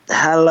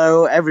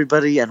Hello,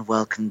 everybody, and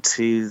welcome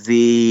to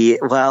the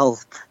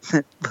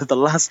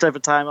last ever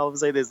time I'll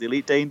say this, the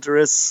Elite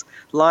Dangerous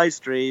live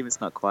stream.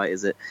 It's not quite,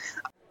 is it?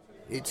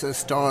 It's a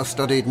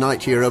star-studded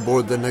night here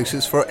aboard the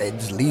Gnosis for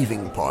Ed's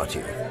leaving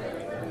party.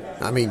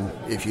 I mean,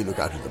 if you look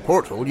out of the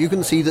porthole, you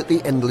can see that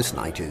the endless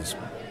night is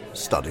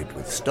studded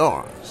with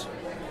stars.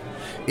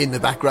 In the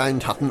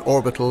background, Hutton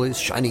Orbital is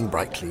shining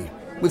brightly,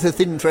 with a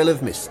thin trail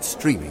of mist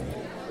streaming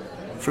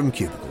from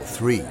Cubicle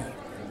 3.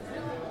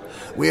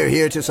 We're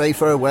here to say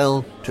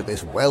farewell to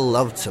this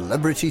well-loved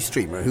celebrity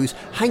streamer who's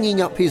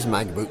hanging up his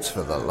mag boots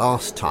for the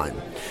last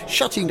time,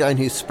 shutting down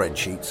his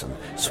spreadsheets and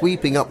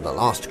sweeping up the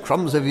last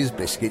crumbs of his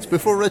biscuits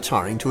before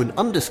retiring to an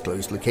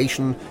undisclosed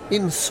location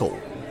in Seoul.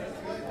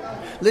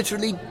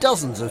 Literally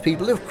dozens of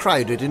people have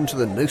crowded into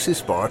the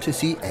Gnosis bar to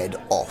see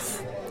Ed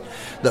off.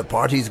 The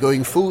party's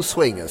going full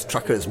swing as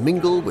truckers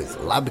mingle with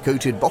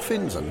lab-coated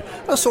boffins and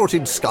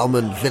assorted scum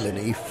and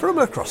villainy from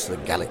across the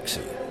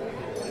galaxy.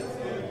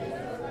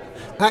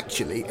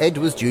 Actually, Ed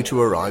was due to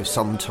arrive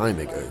some time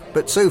ago,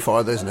 but so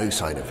far there's no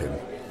sign of him.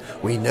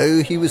 We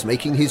know he was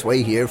making his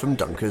way here from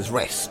Dunker's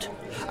Rest,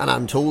 and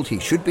I'm told he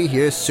should be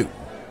here soon.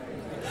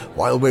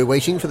 While we're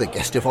waiting for the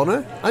guest of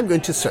honour, I'm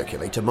going to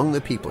circulate among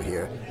the people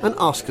here and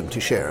ask them to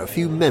share a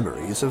few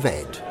memories of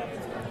Ed.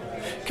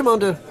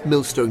 Commander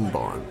Millstone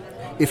Barn,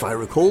 if I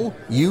recall,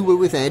 you were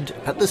with Ed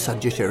at the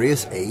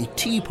Sagittarius A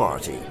tea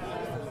party.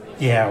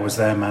 Yeah, I was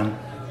there, man.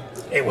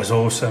 It was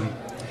awesome.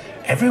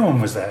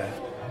 Everyone was there.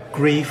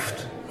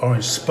 Griefed,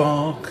 Orange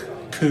Spark,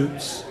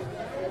 Coots,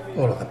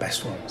 all of the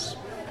best ones.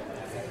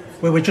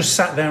 We were just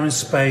sat there in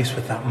space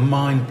with that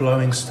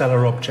mind-blowing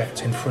stellar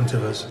object in front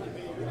of us,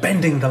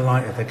 bending the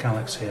light of the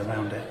galaxy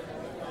around it.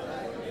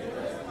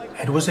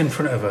 Ed was in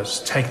front of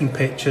us, taking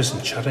pictures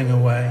and chatting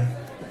away.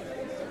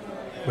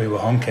 We were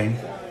honking,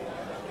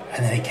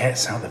 and then he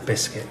gets out the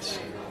biscuits.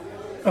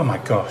 Oh my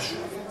gosh.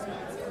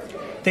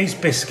 These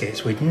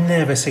biscuits, we'd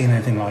never seen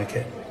anything like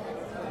it.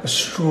 A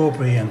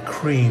strawberry and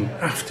cream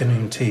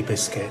afternoon tea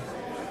biscuit.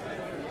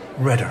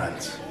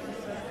 Redolent.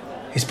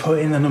 He's put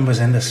in the numbers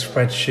in the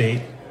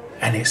spreadsheet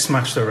and it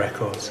smashed the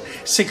records.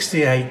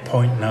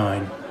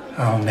 68.9.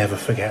 I'll never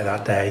forget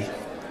that day.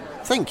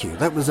 Thank you,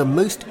 that was a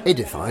most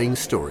edifying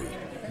story.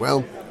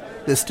 Well,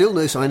 there's still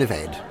no sign of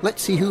Ed.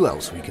 Let's see who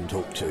else we can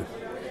talk to.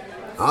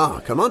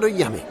 Commander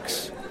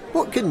Yamix.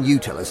 What can you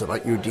tell us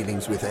about your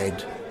dealings with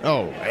Ed?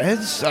 Oh,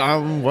 Ed's,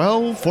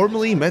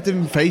 formally met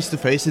him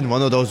face-to-face in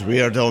one of those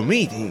weirdo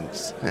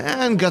meetings.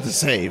 And gotta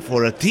say,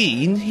 for a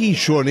teen, he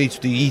sure needs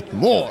to eat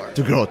more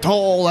to grow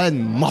tall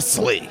and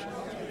muscly.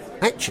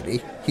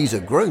 Actually, he's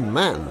a grown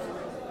man.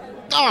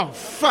 Oh,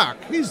 fuck,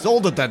 he's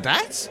older than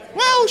that?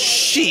 Well,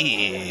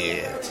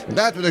 shit.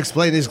 That would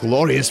explain his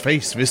glorious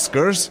face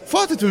whiskers.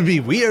 Thought it would be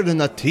weird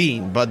in a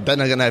teen, but then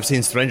again I've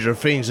seen stranger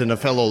things in a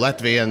fellow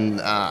Latvian,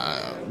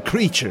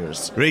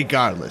 creatures.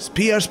 Regardless,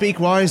 PR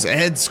speak-wise,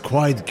 Ed's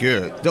quite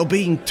good. Though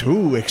being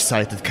too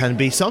excited can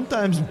be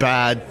sometimes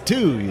bad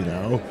too, you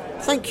know.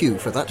 Thank you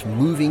for that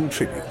moving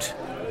tribute,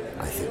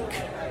 I think.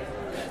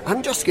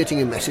 I'm just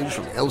getting a message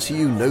from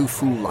LCU No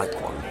Fool Like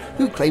One,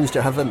 who claims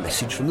to have a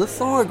message from the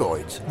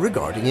Thargoids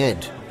regarding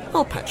Ed.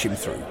 I'll patch him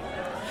through.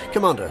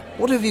 Commander,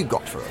 what have you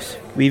got for us?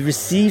 We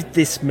received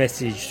this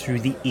message through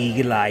the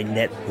Eagle Eye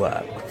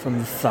network from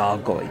the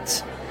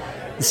Thargoids.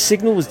 The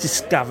signal was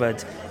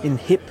discovered in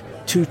HIP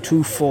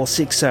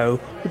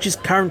 22460, which is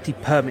currently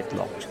permit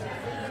locked.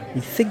 We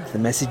think the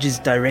message is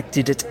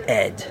directed at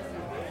Ed.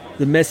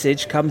 The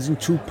message comes in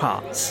two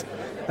parts: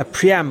 a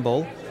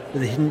preamble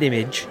with a hidden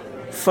image,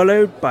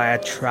 followed by a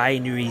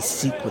trinary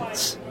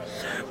sequence.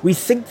 We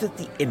think that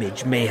the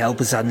image may help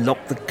us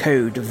unlock the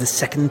code of the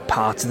second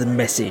part of the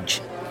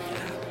message.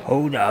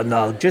 Hold on,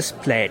 I'll just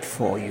play it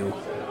for you.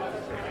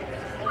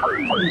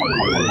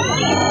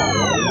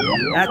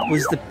 That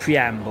was the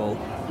preamble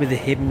with a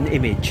hidden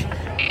image.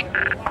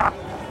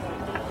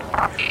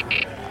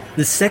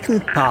 The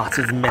second part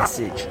of the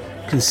message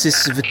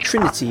consists of a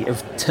trinity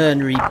of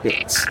ternary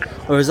bits,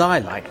 or as I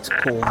like to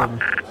call them,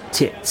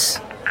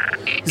 tits.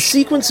 The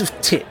sequence of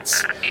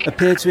tits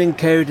appear to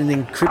encode an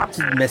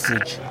encrypted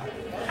message.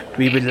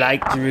 We would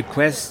like to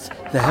request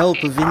the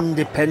help of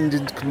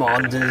independent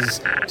commanders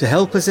to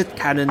help us at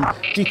Cannon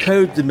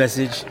decode the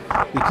message,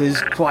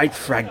 because, quite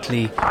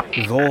frankly,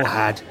 we've all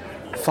had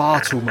far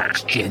too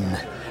much gin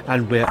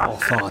and we're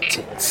off our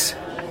tits.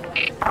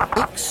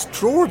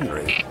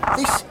 Extraordinary.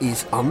 This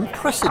is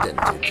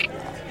unprecedented.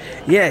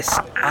 Yes,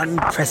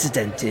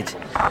 unprecedented.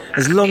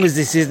 As long as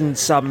this isn't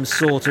some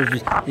sort of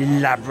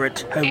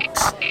elaborate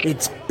hoax,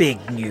 it's big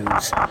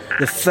news.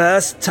 The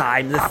first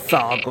time the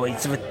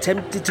Thargoids have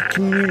attempted to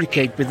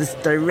communicate with us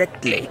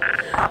directly.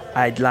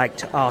 I'd like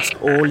to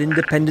ask all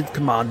independent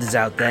commanders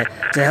out there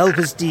to help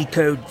us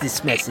decode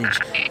this message.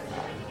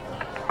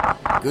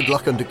 Good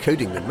luck on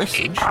decoding the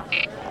message.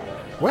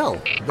 Well,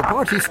 the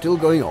party's still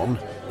going on,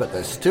 but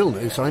there's still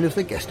no sign of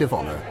the guest of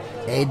honour.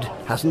 Ed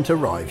hasn't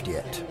arrived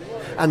yet.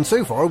 And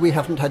so far we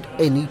haven't had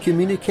any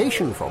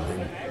communication from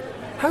him.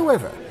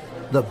 However,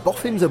 the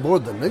boffins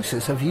aboard the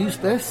Gnosis have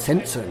used their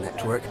sensor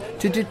network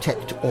to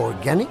detect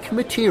organic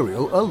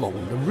material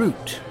along the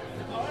route.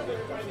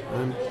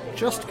 I'm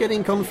just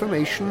getting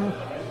confirmation.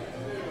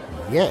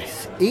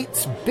 Yes,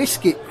 it's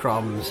Biscuit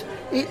Crumbs.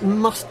 It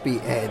must be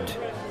Ed.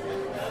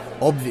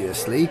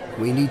 Obviously,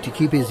 we need to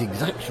keep his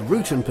exact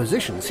route and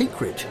position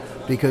secret,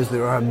 because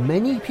there are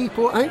many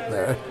people out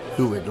there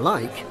who would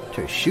like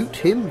to shoot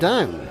him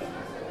down.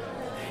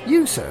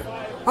 You, sir,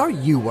 are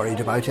you worried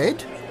about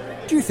Ed?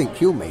 Do you think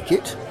he'll make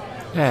it?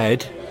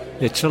 Ed?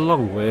 It's a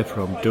long way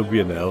from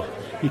WNL.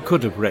 He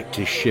could have wrecked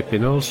his ship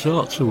in all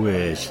sorts of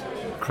ways.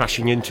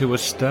 Crashing into a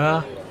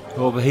star,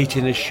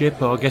 overheating his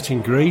ship, or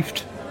getting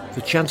griefed.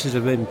 The chances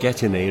of him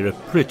getting here are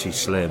pretty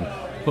slim,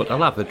 but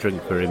I'll have a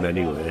drink for him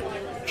anyway.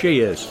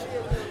 Cheers.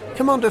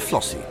 Commander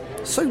Flossie,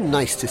 so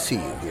nice to see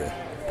you here.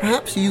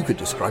 Perhaps you could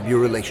describe your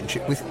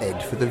relationship with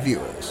Ed for the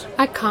viewers.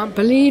 I can't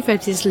believe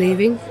Ed is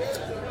leaving.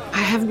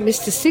 I haven't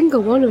missed a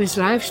single one of his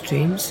live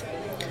streams.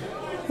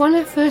 When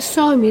I first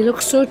saw him, he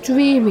looked so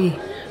dreamy.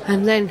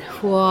 And then,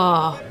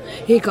 whoa,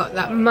 he got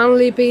that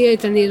manly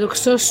beard and he looked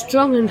so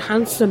strong and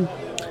handsome.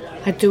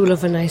 I do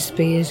love a nice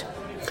beard.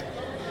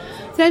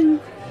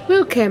 Then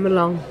Will came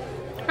along.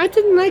 I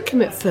didn't like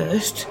him at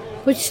first,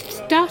 but he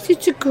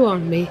started to grow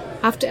on me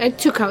after Ed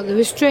took out the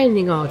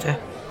restraining order.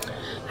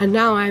 And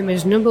now I'm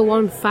his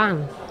 #1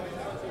 fan.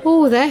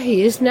 Oh, there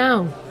he is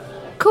now.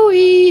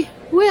 Cooey!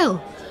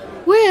 Will!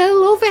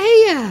 Will, over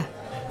here!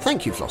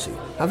 Thank you, Flossie.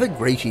 Have a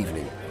great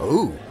evening.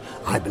 Oh,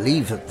 I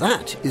believe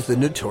that is the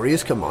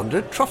notorious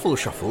Commander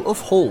Truffleshuffle of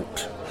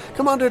Holt.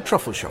 Commander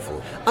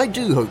Truffleshuffle, I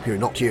do hope you're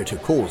not here to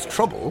cause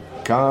trouble.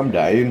 Calm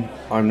down.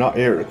 I'm not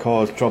here to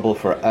cause trouble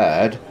for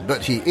Ed.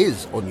 But he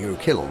is on your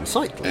kill on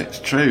sight list. It's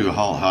true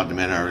Holt had him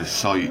in our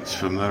sights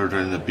for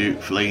murdering the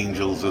beautiful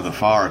angels of the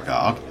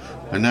Fargog,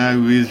 and now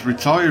he's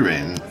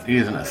retiring. He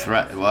isn't a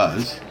threat to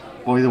us.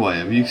 By the way,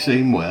 have you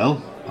seen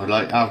Will? I'd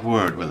like to have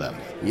word with him.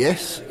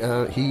 Yes,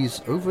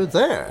 he's over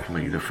there.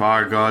 May the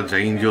Fargod's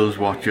angels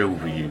watch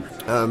over you.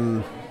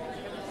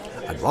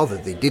 I'd rather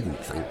they didn't,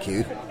 thank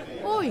you.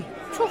 Oi,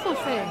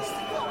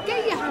 Truffleface,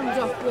 get your hands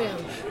off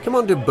Will.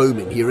 Commander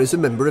Bowman here is a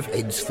member of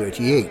EDS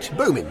 38.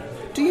 Bowman,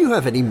 do you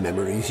have any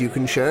memories you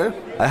can share?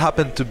 I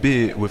happened to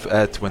be with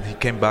Ed when he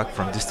came back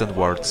from Distant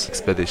Worlds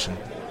expedition.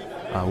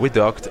 We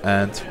docked,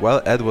 and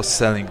while Ed was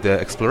selling the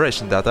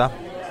exploration data,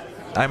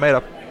 I made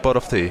a pot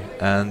of tea,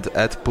 and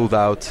Ed pulled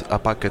out a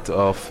packet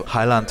of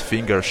Highland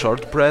Finger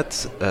shortbread.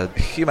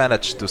 He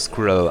managed to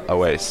squirrel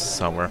away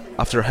somewhere.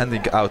 After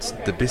handing out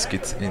the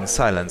biscuit in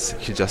silence,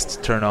 he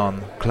just turned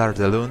on Clair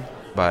de Lune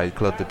by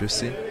Claude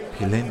Debussy.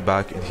 He leaned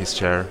back in his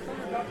chair,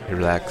 he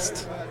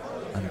relaxed,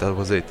 and that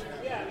was it.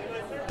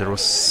 There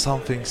was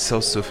something so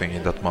soothing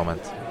in that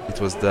moment.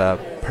 It was the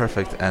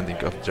perfect ending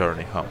of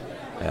Journey Home.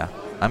 Yeah,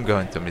 I'm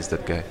going to miss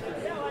that guy.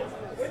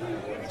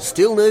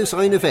 Still no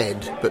sign of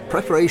Ed, but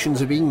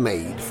preparations are being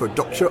made for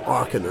Dr.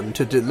 Arcannon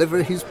to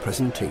deliver his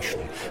presentation.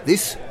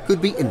 This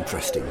could be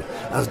interesting,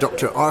 as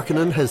Dr.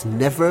 Arcannon has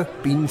never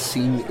been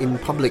seen in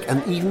public,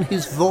 and even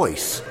his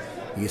voice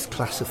is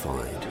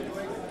classified.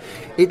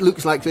 It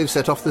looks like they've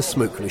set off the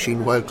smoke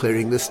machine while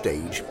clearing the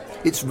stage.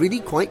 It's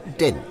really quite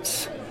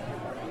dense,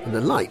 and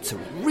the lights are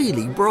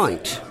really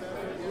bright.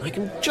 I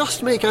can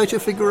just make out a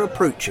figure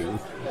approaching,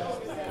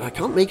 but I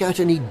can't make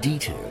out any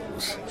details.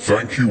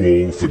 Thank you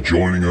all for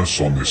joining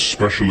us on this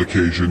special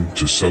occasion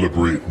to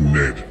celebrate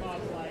Ned.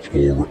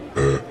 Or,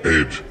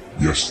 Ed.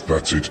 Yes,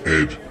 that's it,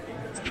 Ed.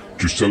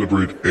 To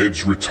celebrate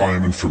Ed's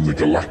retirement from the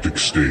galactic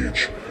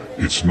stage.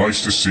 It's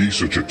nice to see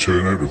such a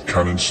turnout of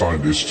canon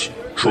scientists,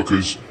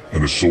 truckers,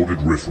 and assorted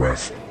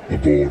riffraff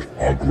aboard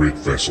our great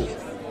vessel.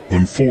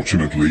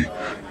 Unfortunately,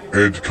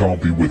 Ed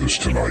can't be with us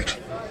tonight.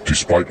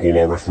 Despite all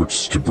our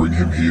efforts to bring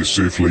him here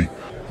safely,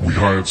 we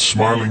hired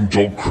Smiling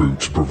Dog Crew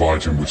to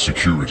provide him with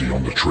security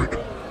on the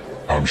trip.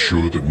 I'm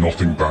sure that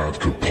nothing bad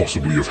could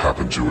possibly have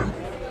happened to him.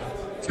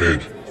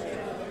 Ed,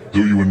 though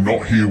you are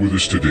not here with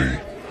us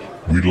today,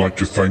 we'd like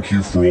to thank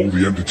you for all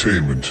the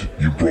entertainment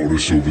you brought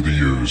us over the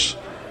years.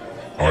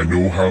 I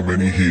know how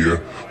many here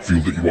feel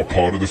that you are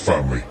part of the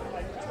family,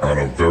 and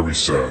are very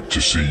sad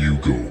to see you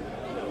go.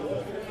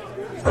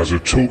 As a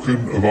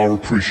token of our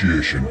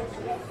appreciation,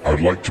 I'd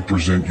like to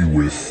present you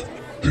with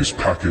this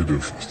packet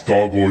of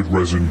Thargoid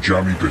resin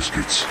jammy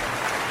biscuits,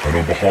 and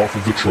on behalf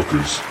of the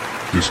truckers,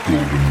 this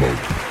golden mug.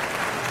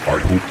 I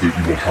hope that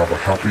you will have a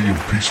happy and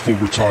peaceful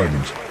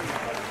retirement,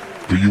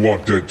 but you are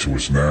dead to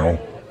us now.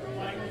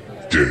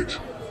 Dead.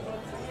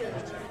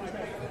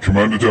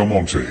 Commander Del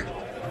Monte,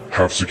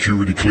 have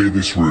security clear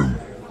this room,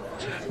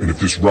 and if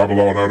this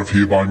rabble aren't out of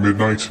here by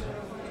midnight,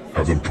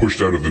 have them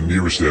pushed out of the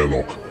nearest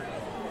airlock.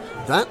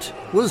 That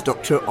was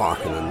Dr.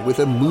 Arcannon with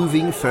a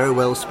moving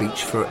farewell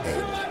speech for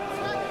Ed.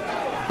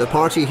 The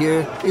party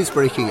here is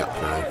breaking up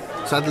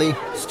now. Sadly,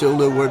 still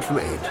no word from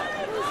Ed,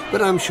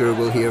 but I'm sure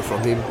we'll hear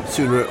from him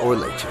sooner or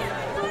later.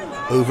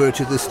 Over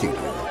to the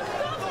studio.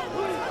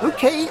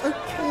 Okay,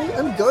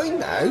 I'm going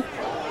now.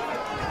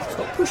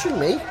 Stop pushing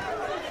me.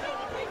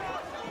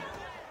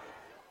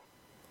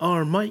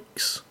 Our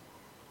mics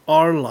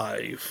are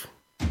live.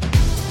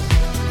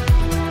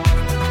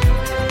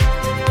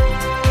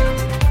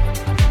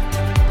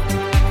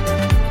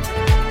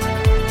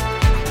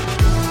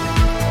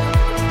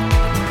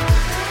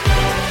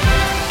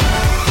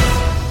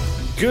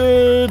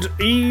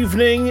 Good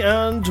evening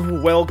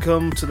and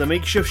welcome to the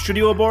makeshift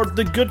studio aboard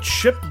the good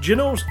ship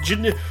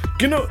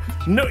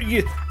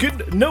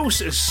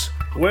Gnosis,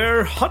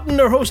 where Hutton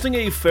are hosting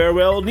a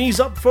farewell knees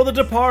up for the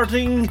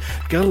departing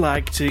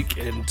galactic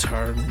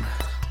intern.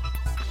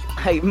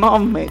 Hey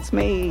Mom, it's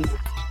me.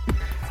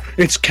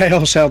 It's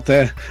chaos out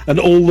there, and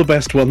all the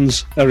best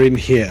ones are in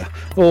here,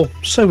 or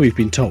so we've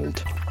been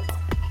told.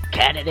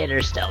 Cannon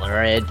Interstellar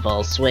are in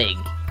full swing,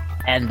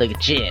 and the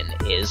gin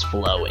is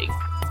flowing.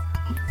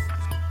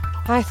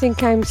 I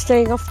think I'm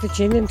staying off the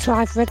gin until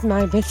I've read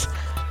my bit.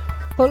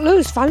 But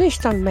Lou's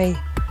vanished on me.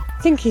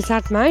 Think he's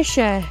had my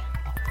share.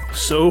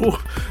 So,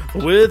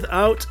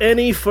 without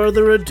any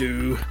further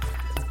ado,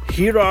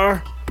 here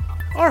are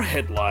our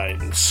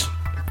headlines.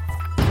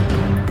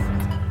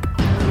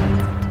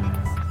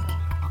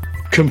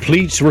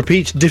 Complete,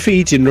 repeat,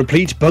 defeat in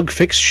replete bug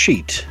fix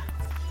sheet.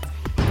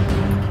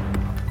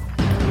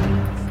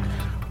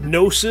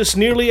 Gnosis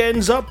nearly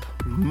ends up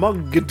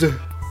mugged.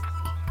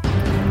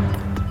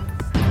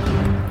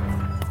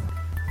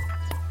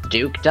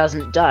 Duke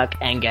doesn't duck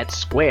and gets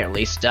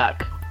squarely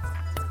stuck.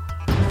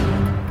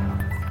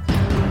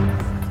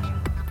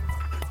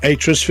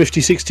 Atris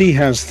 5060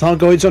 has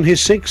Thargoids on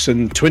his 6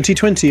 and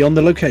 2020 on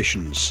the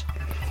locations.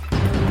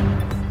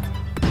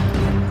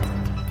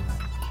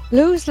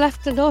 Lou's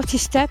left the naughty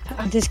step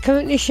and is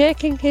currently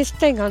shaking his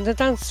thing on the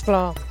dance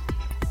floor.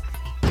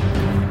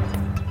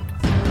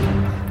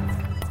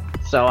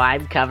 So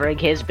I'm covering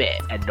his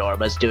bit and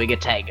Norma's doing a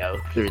tango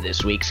through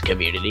this week's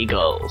community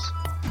goals.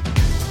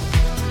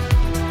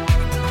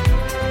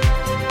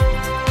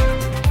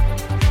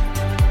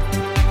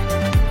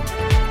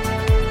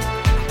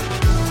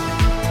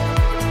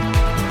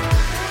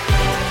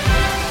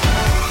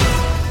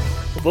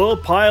 The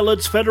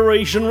Pilots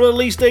Federation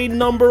released a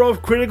number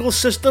of critical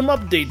system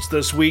updates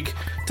this week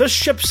to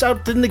ships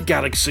out in the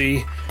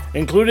galaxy,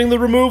 including the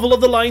removal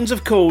of the lines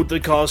of code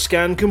that caused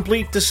Scan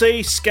Complete to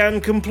say Scan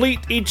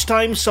Complete each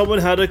time someone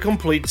had a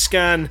complete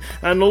scan,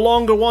 and no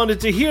longer wanted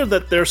to hear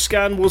that their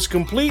scan was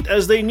complete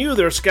as they knew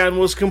their scan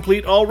was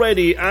complete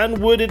already, and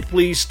would it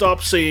please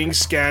stop saying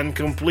Scan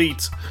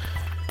Complete.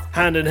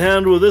 Hand in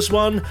hand with this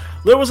one,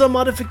 there was a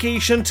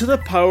modification to the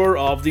power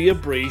of the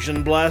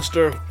Abrasion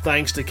Blaster,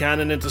 thanks to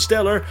Cannon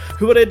Interstellar,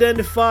 who had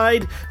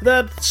identified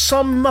that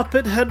some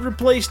Muppet had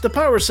replaced the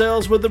power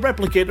cells with the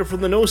replicator from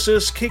the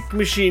Gnosis kick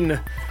machine.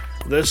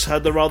 This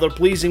had the rather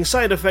pleasing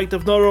side effect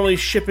of not only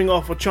shipping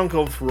off a chunk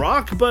of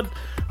rock, but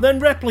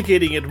then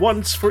replicating it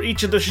once for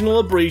each additional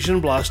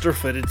Abrasion Blaster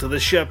fitted to the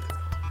ship.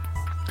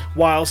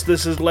 Whilst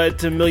this has led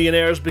to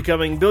millionaires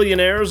becoming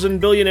billionaires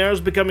and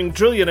billionaires becoming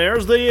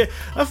trillionaires, the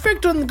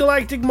effect on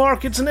galactic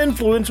markets and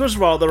influence was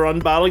rather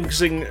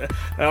unbalancing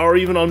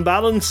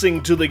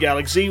to the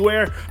galaxy,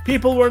 where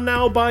people were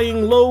now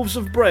buying loaves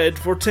of bread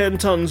for 10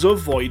 tons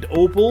of void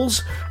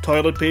opals,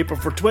 toilet paper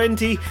for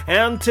 20,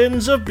 and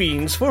tins of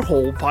beans for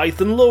whole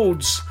python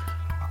loads.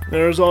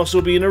 There's also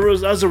been,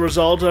 as a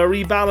result, a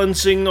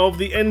rebalancing of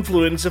the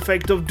influence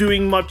effect of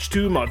doing much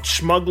too much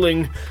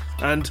smuggling,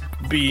 and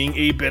being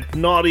a bit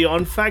naughty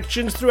on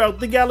factions throughout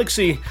the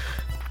galaxy.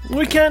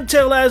 We can't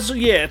tell as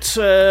yet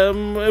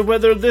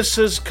whether this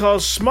has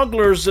caused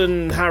smugglers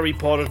in Harry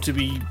Potter to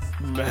be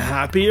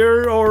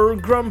happier or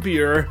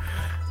grumpier,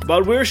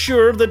 but we're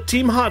sure that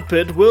Team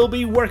Hotpit will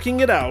be working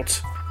it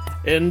out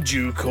in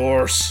due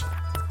course.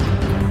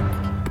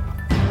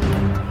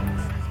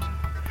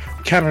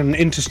 Cannon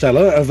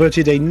Interstellar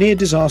averted a near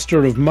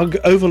disaster of mug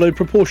overload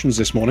proportions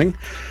this morning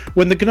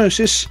when the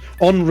Gnosis,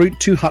 en route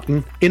to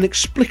Hutton,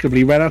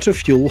 inexplicably ran out of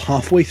fuel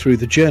halfway through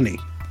the journey.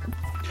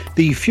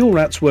 The fuel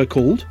rats were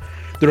called,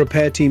 the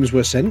repair teams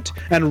were sent,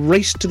 and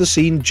raced to the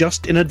scene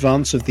just in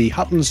advance of the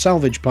Hutton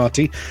salvage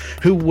party,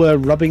 who were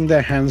rubbing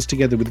their hands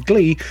together with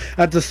glee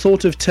at the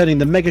thought of turning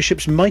the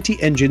megaship's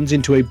mighty engines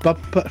into a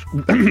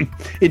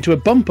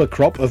bumper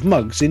crop of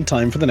mugs in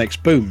time for the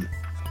next boom.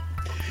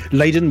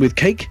 Laden with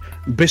cake,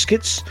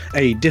 biscuits,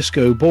 a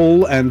disco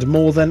ball, and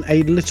more than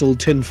a little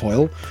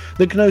tinfoil,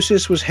 the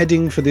Gnosis was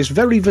heading for this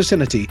very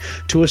vicinity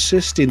to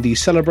assist in the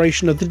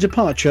celebration of the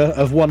departure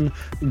of one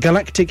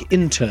galactic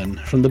intern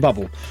from the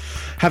bubble,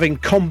 having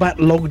combat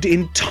logged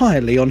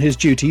entirely on his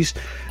duties,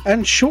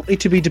 and shortly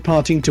to be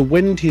departing to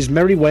wend his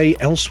merry way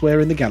elsewhere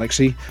in the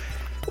galaxy,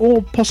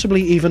 or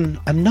possibly even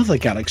another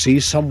galaxy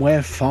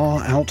somewhere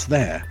far out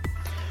there.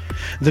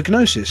 The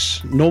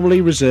Gnosis,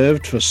 normally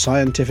reserved for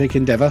scientific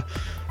endeavour,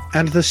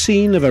 and the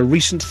scene of a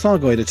recent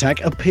Thargoid attack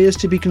appears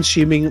to be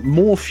consuming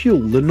more fuel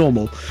than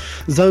normal,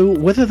 though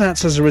whether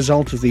that's as a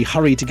result of the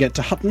hurry to get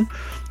to Hutton,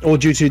 or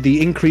due to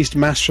the increased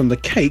mass from the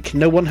cake,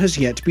 no one has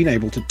yet been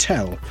able to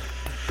tell.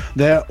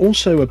 There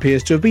also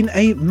appears to have been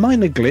a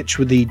minor glitch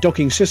with the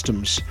docking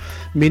systems,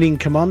 meaning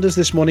commanders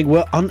this morning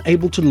were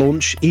unable to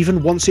launch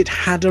even once it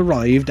had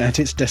arrived at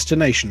its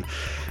destination,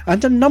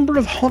 and a number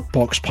of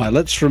hotbox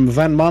pilots from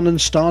Van Maanen,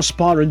 Star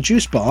Spar and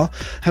Juice Bar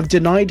have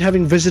denied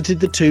having visited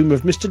the tomb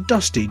of Mr.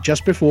 Dusty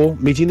just before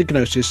meeting the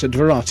Gnosis at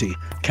Verati,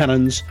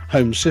 Cannon's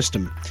home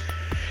system.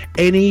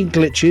 Any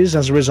glitches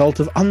as a result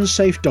of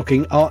unsafe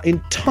docking are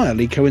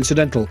entirely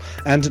coincidental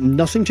and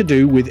nothing to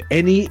do with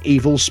any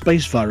evil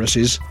space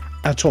viruses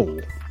at all.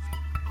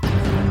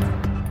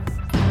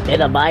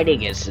 In a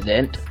mining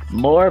incident,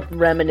 more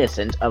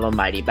reminiscent of a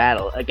mighty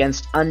battle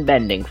against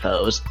unbending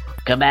foes,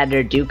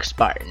 Commander Duke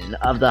Spartan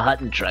of the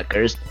Hutton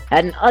Truckers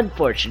had an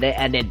unfortunate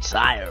and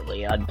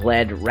entirely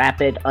unplanned,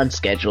 rapid,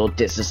 unscheduled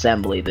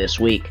disassembly this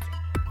week.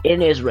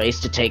 In his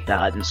race to take the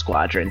Hutton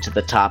Squadron to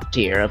the top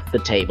tier of the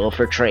table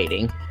for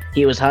trading,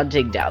 he was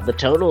hunting down the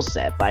total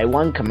set by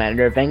one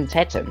Commander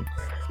Vengtetten,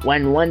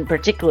 when one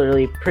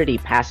particularly pretty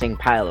passing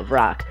pile of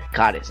rock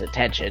caught his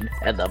attention,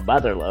 and the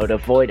motherlode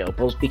of void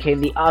opals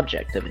became the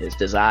object of his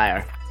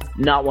desire.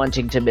 Not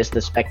wanting to miss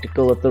the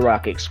spectacle of the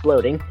rock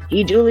exploding,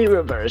 he duly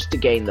reversed to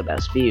gain the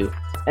best view,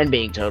 and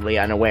being totally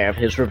unaware of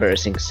his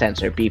reversing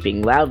sensor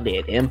beeping loudly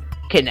at him,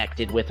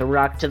 connected with a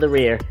rock to the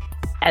rear.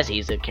 As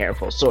he's a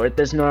careful sort,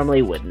 this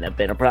normally wouldn't have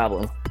been a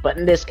problem, but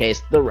in this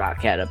case, the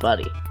rock had a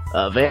buddy.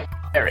 A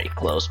very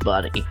close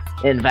buddy.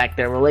 In fact,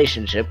 their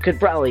relationship could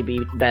probably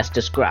be best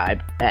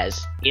described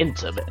as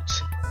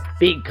intimate.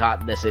 Being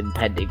caught in this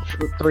impending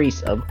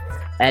threesome,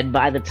 and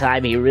by the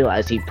time he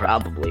realized he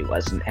probably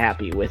wasn't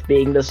happy with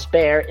being the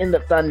spare in the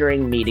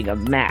thundering meeting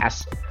of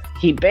mass,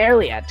 he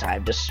barely had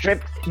time to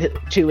strip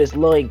to his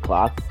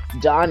loincloth,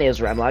 don his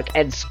remlock,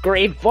 and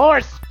scream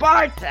for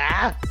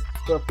Sparta!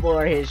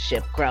 Before his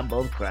ship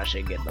crumbled,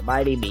 crushing in the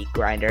mighty meat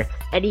grinder,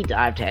 and he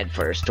dived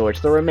headfirst towards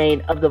the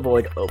remain of the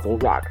void opal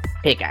rock,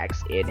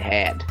 pickaxe in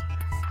hand.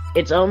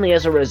 It's only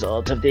as a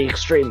result of the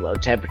extreme low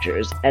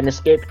temperatures and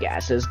escape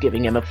gases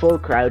giving him a full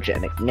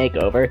cryogenic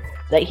makeover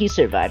that he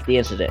survived the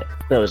incident,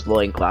 though his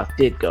loincloth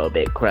did go a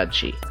bit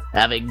crunchy.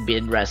 Having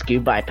been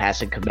rescued by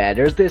passing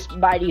commanders, this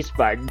mighty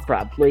Spartan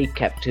promptly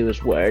kept to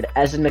his word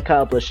as an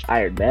accomplished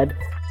Iron Man.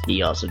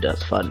 He also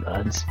does fun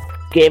runs.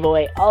 Gave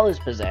away all his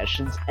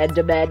possessions, and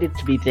demanded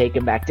to be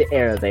taken back to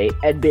Erebate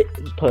and be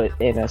put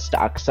in a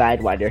stock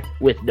Sidewinder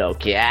with no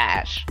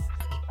cash.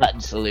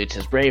 Hutton salutes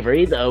his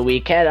bravery, though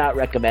we cannot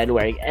recommend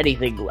wearing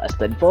anything less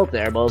than full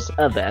thermals,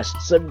 a vest,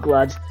 some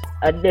gloves,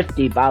 a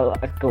nifty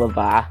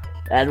balaclava,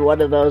 and one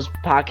of those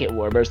pocket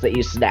warmers that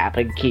you snap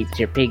and keeps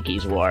your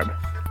pinkies warm.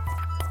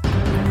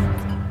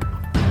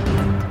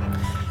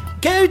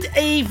 Good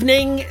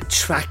evening,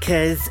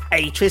 trackers.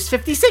 Atris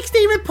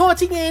 5060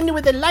 reporting in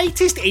with the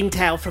latest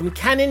intel from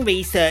Canon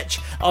Research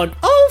on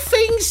all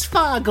things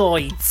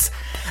Thargoids.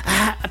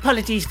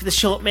 Apologies for the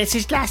short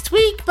message last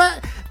week,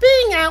 but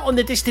being out on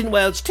the Distant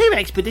Worlds 2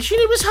 expedition,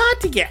 it was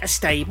hard to get a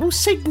stable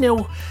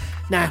signal.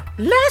 Now,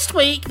 last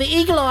week, the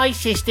Eagle Eye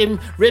system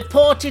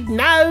reported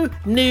no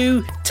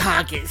new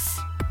targets.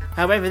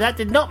 However, that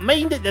did not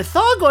mean that the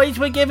Thargoids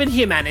were giving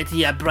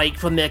humanity a break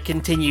from their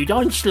continued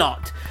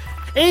onslaught.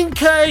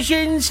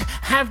 Incursions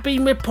have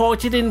been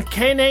reported in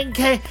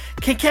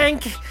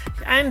Kakank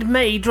and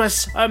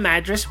Madras, or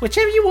Madras,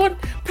 whichever you want,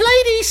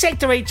 Pleiades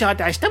Sector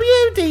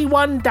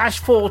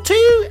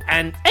HR-WD1-42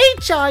 and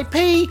HIP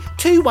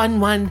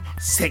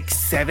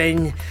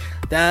 21167.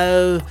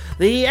 Though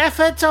the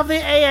efforts of the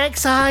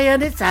AXI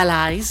and its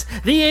allies,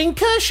 the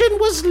incursion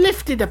was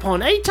lifted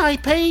upon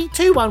HIP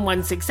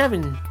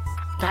 21167.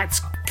 That's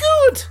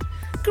good!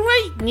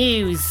 Great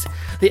news!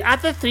 The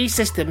other three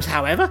systems,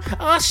 however,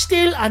 are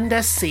still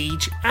under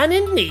siege and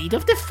in need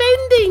of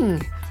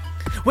defending.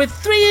 With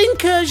 3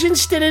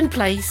 incursions still in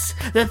place,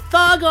 the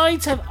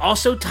Thargoids have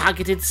also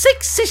targeted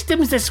 6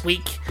 systems this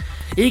week.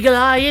 Eagle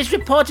Eye is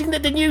reporting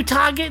that the new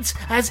targets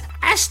as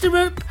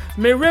Asterope,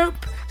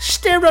 Merope,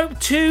 Sterope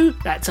 2,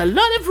 that's a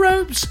lot of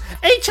ropes,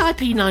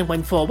 HIP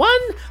 9141,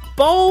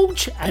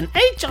 Bulge, and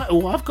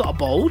I've got a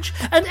Bulge,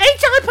 and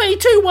HIP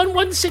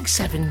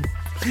 21167.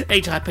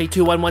 HIP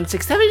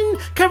 21167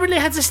 currently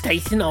has a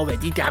station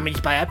already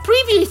damaged by a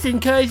previous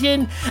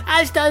incursion,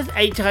 as does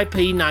HIP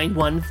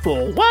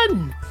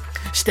 9141.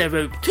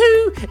 Sterope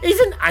 2 is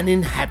an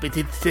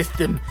uninhabited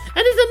system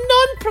and is a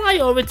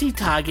non-priority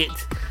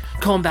target.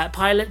 Combat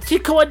pilots to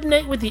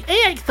coordinate with the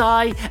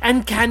AXI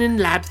and Cannon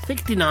Lab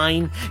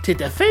 69 to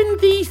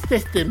defend these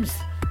systems.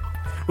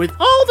 With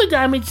all the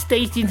damaged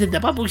stations in the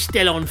bubble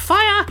still on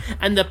fire,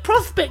 and the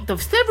prospect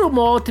of several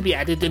more to be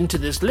added into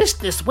this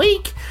list this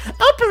week,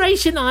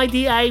 Operation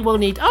IDA will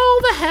need all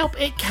the help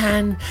it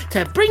can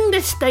to bring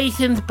the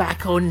stations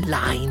back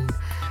online.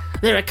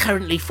 There are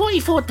currently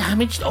 44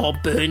 damaged or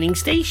burning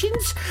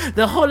stations.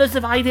 The haulers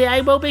of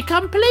IDA will be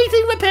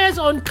completing repairs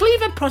on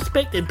Cleaver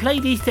Prospect and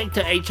Pleiades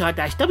Sector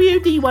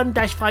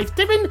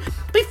HR-WD1-57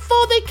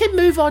 before they can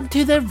move on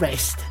to the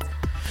rest.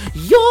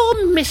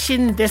 Your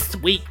mission this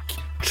week,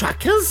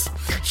 trackers,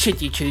 should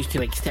you choose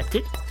to accept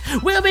it,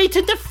 will be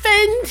to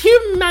defend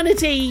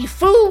humanity,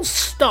 full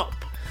stop.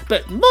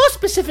 But more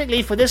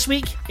specifically for this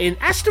week, in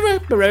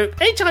Asterope, Merope,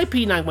 HIP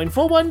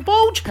 9141,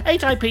 Bulge,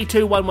 HIP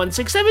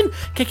 21167,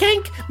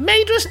 Kakank,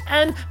 Madras,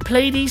 and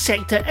Pleiades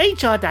Sector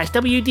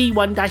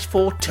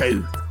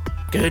HR-WD1-42.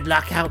 Good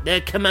luck out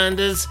there,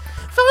 commanders.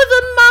 For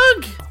the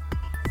mug!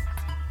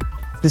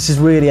 This is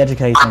really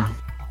educating.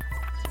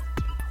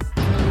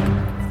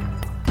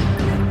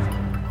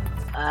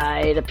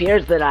 I it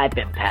appears that I've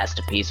been passed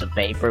a piece of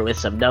paper with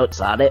some notes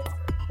on it.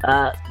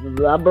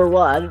 Number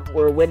 1,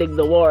 we're winning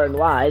the war in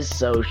lies,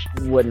 so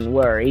wouldn't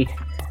worry.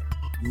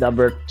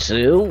 Number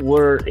 2,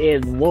 we're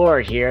in war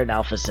here in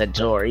Alpha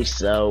Centauri,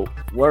 so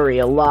worry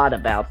a lot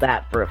about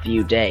that for a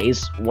few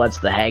days, once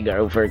the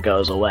hangover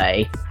goes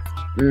away.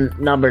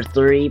 Number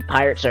 3,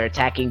 pirates are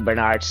attacking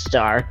Bernard's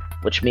Star,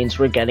 which means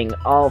we're getting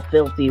all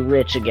filthy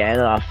rich again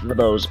off of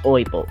those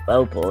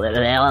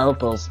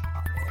opals.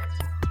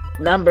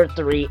 Number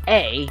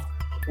 3A,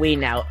 we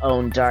now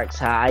own Dark's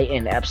High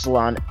in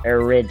Epsilon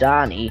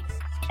Eridani,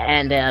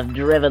 and have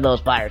driven those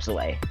pirates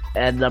away.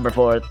 And number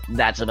 4,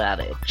 that's about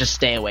it. Just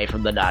stay away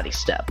from the naughty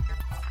stuff.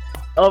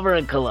 Over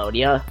in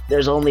Colonia,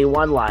 there's only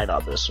one line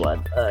on this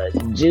one.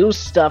 Do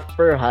stuff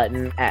for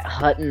Hutton at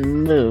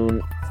Hutton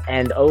Moon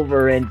and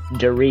over in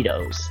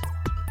Doritos.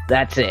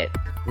 That's it.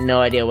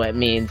 No idea what it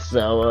means,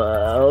 so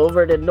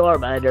over to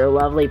Norma and her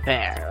lovely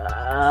pair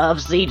of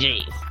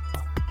CGs.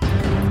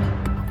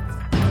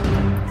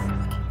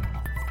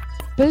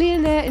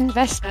 Billionaire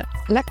investor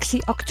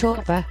Lexi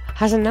October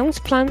has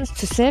announced plans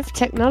to save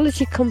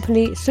technology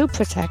company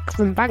Supertech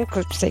from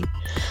bankruptcy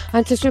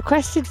and has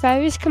requested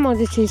various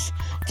commodities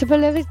to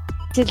be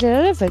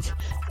delivered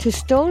to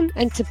Stone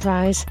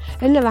Enterprise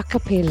in the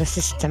Rakapila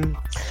system.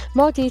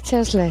 More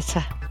details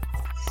later.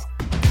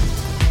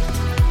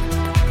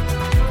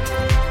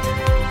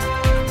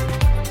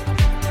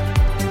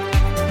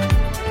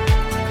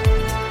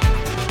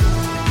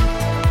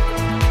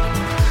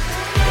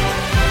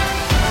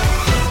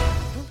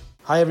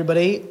 Hi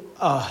everybody.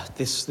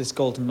 This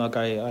golden mug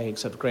I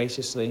accept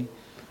graciously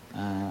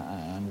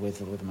and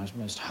with my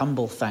most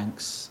humble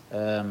thanks.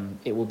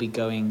 It will be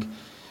going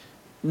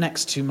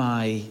next to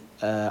my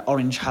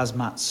orange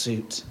hazmat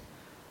suit,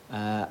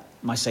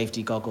 my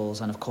safety goggles,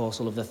 and of course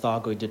all of the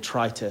Thargoid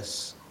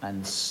detritus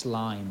and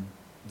slime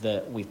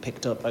that we've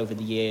picked up over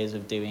the years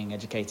of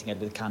educating Ed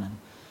with Canon.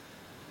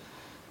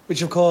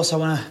 Which of course I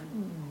want to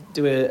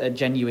do a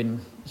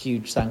genuine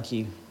huge thank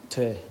you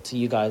to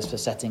you guys for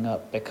setting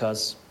up,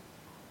 because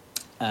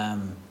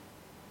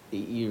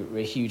you're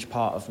a huge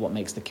part of what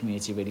makes the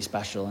community really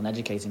special, and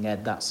Educating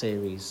Ed, that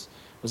series,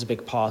 was a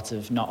big part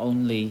of not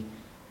only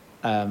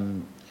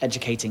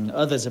educating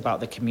others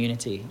about the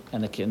community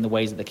and the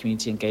ways that the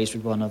community engaged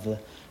with one another,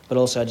 but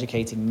also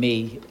educating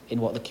me in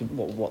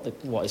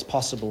what is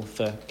possible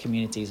for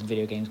communities and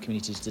video games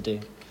communities to do.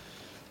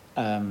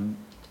 And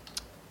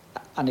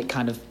it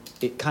kind of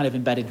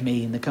embedded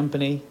me in the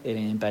company. It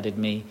embedded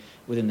me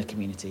within the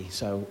community.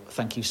 So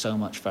thank you so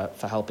much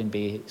for helping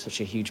be such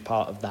a huge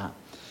part of that.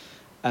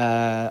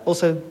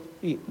 Also,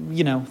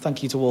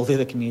 thank you to all the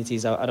other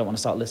communities. I don't want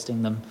to start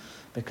listing them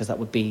because that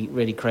would be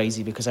really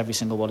crazy, because every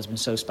single one has been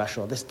so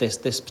special. This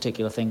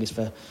particular thing is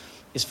for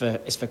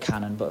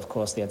Canon, but of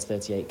course the Eds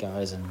 38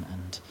 guys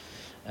and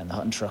the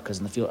Hutton Truckers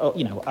and the Fuel.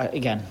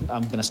 Again,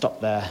 I'm going to stop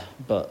there,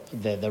 but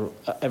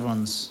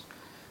everyone's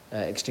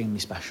extremely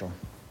special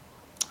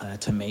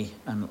to me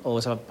and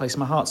always have a place in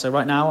my heart. So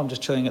right now I'm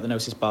just chilling at the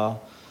Gnosis bar,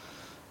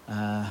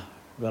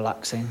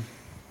 relaxing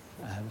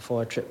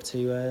before a trip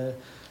to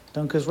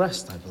Dunker's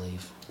Rest, I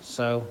believe.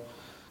 So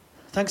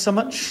thanks so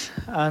much,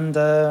 and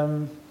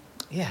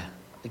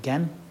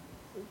again,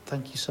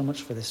 thank you so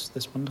much for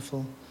this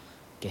wonderful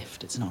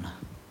gift. It's an honour.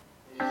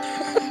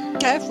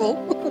 Careful.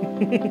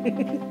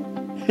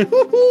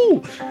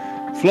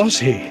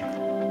 Flossie.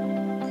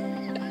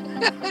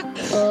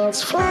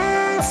 It's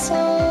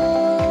Flossie.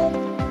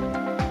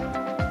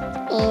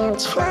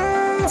 It's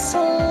Flossie.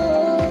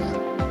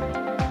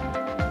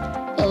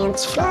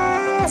 It's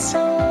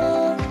Flossie.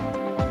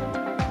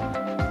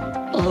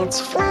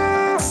 It's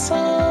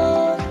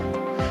Flossie.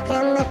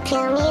 And the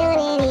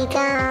community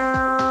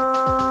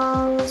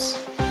goes.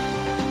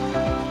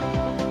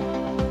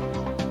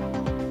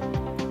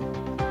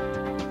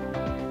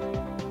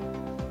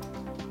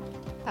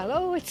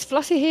 Hello, it's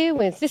Flossie here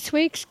with this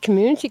week's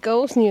Community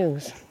Goals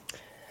News.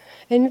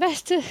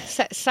 Investors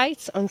set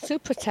sights on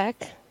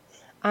Supertech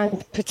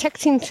and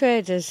protecting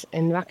traders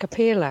in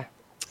Rakapila.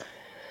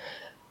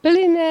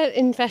 Billionaire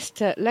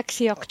investor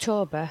Lexi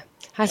October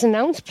has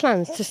announced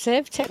plans to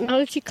save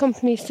technology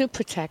company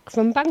Supertech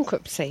from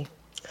bankruptcy.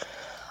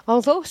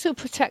 Although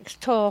Supertech's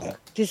talk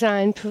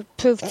design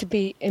proved to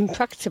be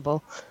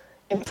impractical,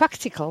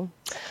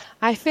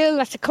 I feel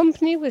that a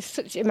company with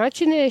such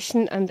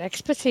imagination and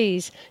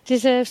expertise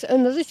deserves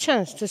another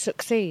chance to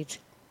succeed.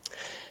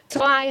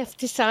 So I have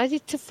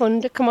decided to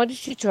fund a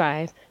commodity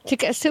drive to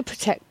get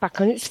Supertech back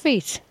on its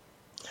feet.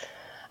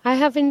 I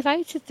have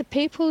invited the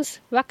People's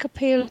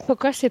Rakapila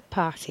Progressive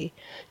Party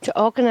to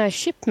organise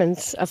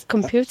shipments of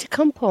computer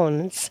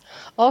components,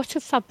 auto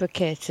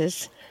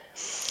fabricators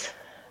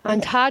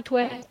and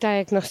hardware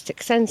diagnostic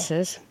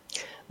sensors,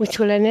 which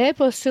will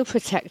enable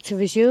Supertech to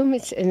resume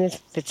its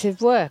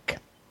innovative work.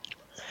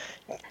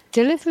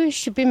 Deliveries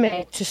should be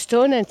made to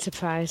Stone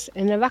Enterprise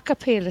in the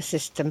Rakapila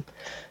system.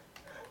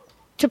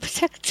 To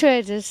protect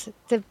traders,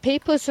 the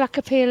People's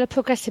Rakapila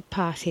Progressive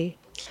Party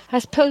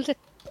has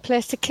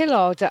placed a kill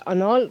order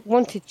on all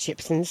wanted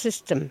chips in the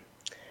system.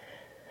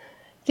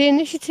 The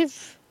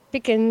initiative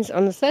begins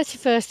on the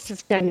 31st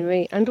of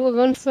January and will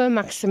run for a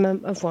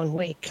maximum of 1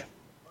 week.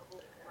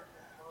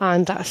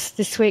 And that's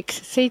this week's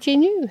CG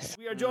News.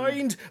 We are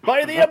joined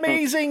by the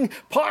amazing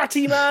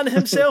party man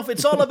himself.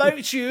 It's all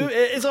about you.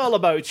 It's all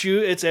about you.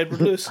 It's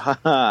Edward Luce.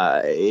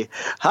 Hi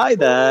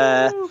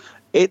there.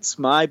 It's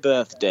my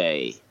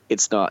birthday.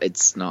 It's not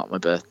my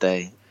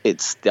birthday.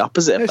 It's the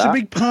opposite of that. It's a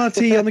big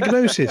party on the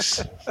Gnosis.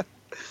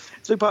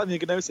 It's a big party on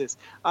the Gnosis.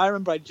 I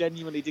remember I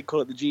genuinely did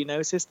call it the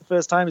Gnosis the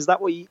first time. Is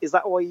that why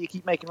you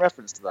keep making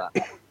reference to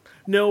that?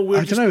 No,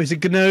 I don't know. Is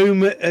it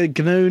Gnome?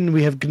 Gnome?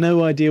 We have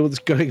no idea what's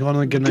going on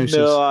in the Gnosis.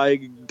 No, I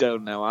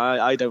don't know.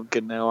 I don't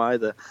know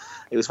either.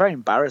 It was very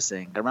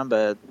embarrassing. I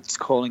remember just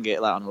calling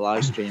it that on a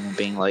live stream and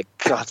being like,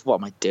 God, what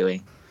am I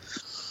doing?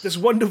 This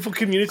wonderful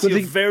community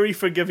of very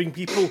forgiving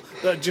people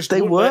that just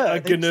They won't were.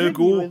 let a Gnu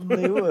go.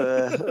 They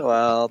were.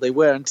 Well, they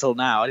were until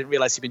now. I didn't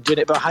realise you'd been doing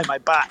it behind my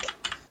back.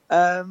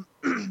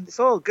 It's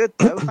all good,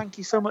 though. Thank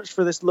you so much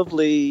for this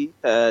lovely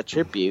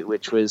tribute,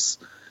 which was,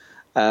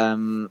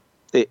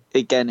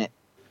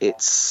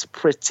 it's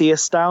pretty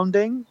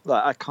astounding.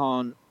 Like I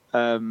can't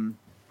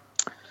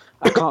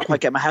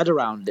quite get my head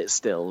around it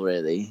still.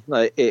 Really,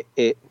 like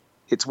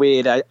it's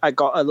weird. I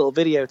got a little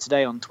video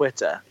today on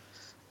Twitter.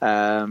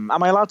 Am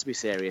I allowed to be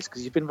serious?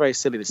 Because you've been very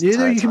silly this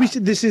entire you can time. be.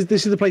 This is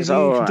the place you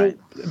can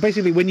talk.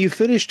 Basically, when you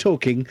finish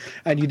talking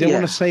and you don't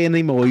want to say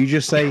any more, you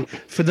just say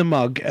for the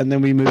mug, and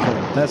then we move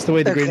on. That's the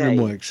way the green room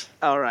works.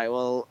 All right.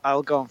 Well,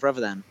 I'll go on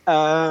forever then.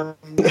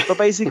 But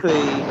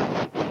basically,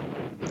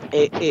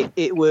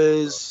 it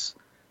was.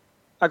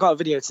 I got a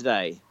video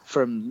today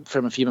from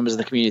a few members of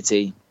the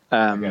community.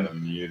 I got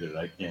them muted.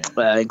 I can't.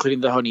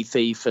 Including the Honey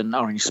Thief and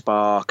Orange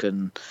Spark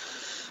and.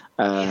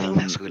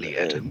 That's really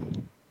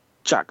good.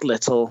 Jack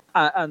Little,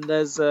 and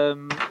there's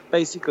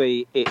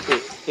basically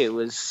it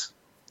was.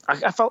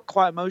 I felt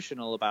quite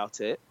emotional about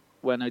it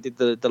when I did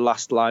the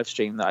last live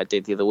stream that I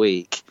did the other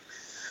week,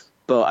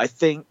 but I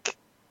think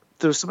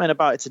there was something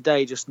about it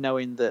today, just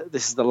knowing that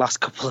this is the last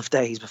couple of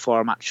days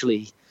before I'm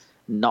actually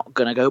not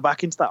going to go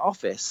back into that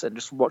office, and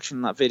just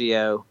watching that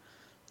video,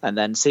 and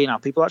then seeing how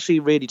people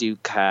actually really do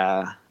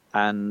care,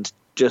 and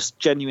just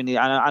genuinely.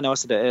 I know I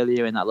said it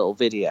earlier in that little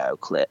video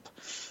clip.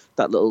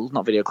 That little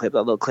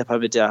clip I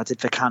did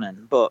for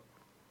Canon, but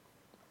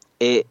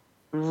it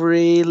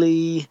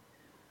really,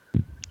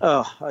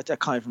 I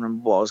can't even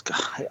remember what I was.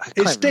 I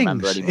can't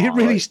remember anymore. It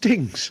really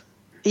stings.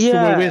 Yeah,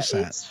 from where we're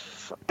sat.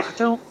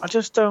 I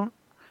just don't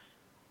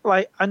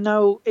like. I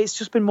know it's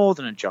just been more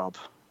than a job,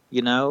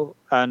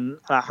 and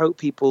I hope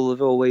people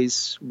have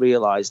always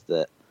realised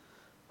that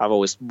I've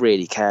always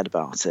really cared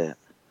about it,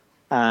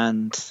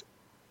 and.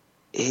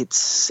 It's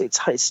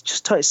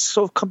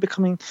sort of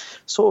becoming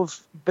sort of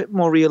a bit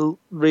more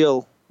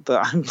real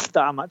that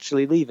I'm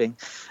actually leaving,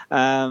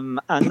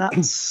 and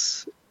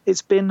it's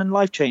been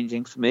life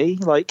changing for me.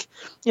 Like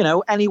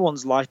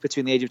anyone's life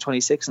between the age of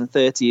 26 and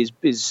 30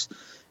 is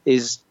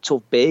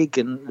sort of big,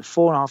 and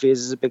 4.5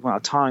 years is a big amount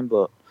of time.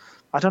 But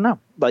I don't know,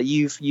 like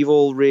you've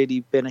all really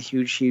been a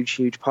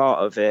huge part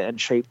of it and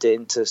shaped it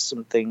into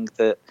something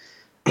that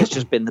has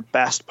just been the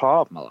best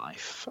part of my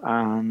life,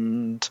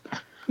 and.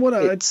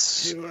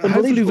 It's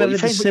hopefully you've added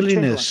the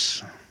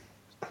silliness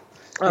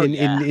in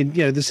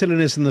the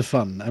silliness and the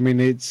fun. I mean,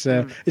 it's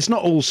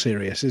not all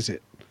serious, is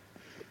it?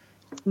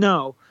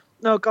 No,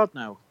 God,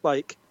 no.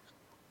 Like,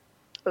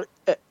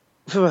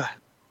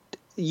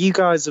 you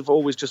guys have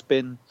always just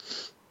been,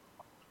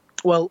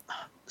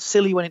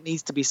 silly when it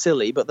needs to be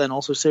silly, but then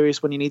also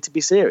serious when you need to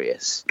be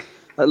serious.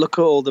 Like, look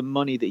at all the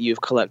money that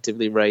you've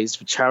collectively raised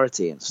for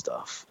charity and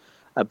stuff.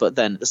 But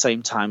then at the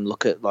same time,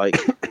 look at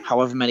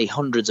however many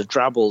hundreds of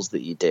Drabbles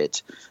that you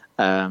did,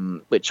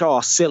 which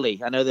are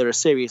silly. I know they're a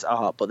serious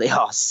art, but they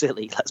are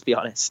silly. Let's be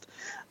honest.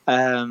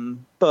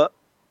 But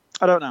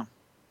I don't know.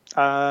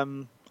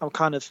 I'm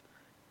kind of,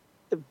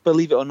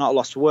 believe it or not,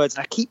 lost for words,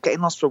 and I keep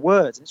getting lost for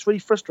words. And it's really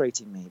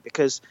frustrating me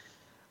because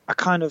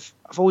I've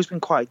always been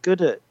quite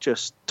good at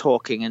just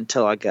talking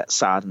until I get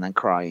sad and then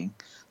crying.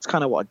 It's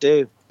kind of what I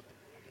do.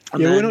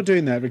 And we're not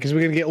doing that because we're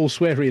going to get all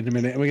sweary in a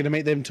minute, and we're going to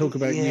make them talk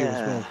about you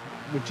as well,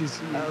 which is.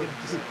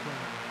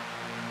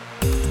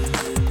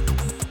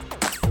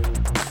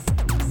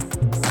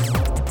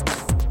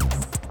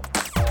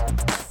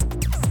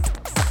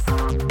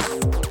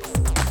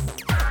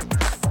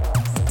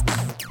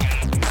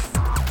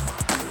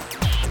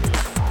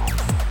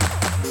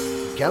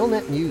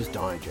 Galnet News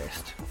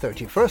Digest,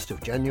 31st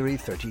of January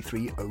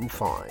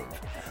 3305.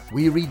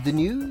 We read the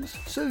news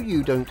so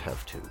you don't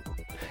have to.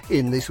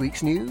 In this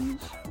week's news,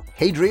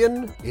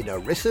 Hadrian in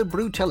Orisa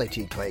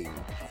brutality claim.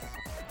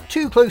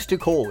 Too close to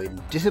call in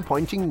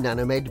disappointing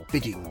Nanomed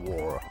bidding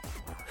war.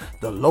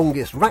 The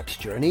longest rat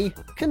journey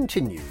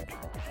continued.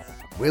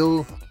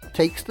 Will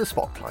takes the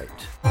spotlight.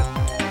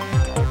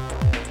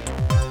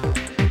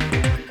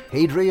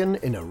 Hadrian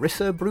in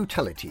Orisa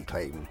brutality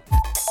claim.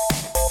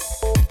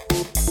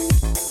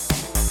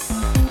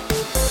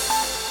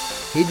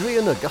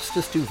 Hadrian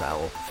Augustus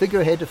Duval,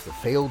 figurehead of the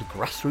failed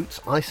grassroots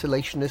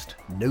isolationist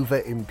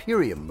Nova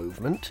Imperium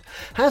movement,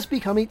 has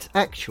become its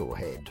actual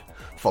head,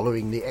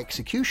 following the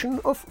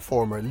execution of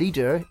former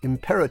leader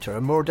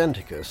Imperator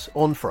Mordanticus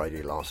on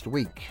Friday last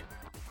week.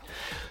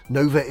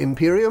 Nova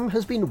Imperium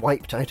has been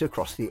wiped out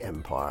across the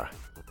Empire,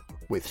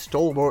 with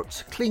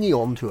stalwarts clinging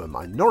on to a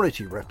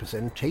minority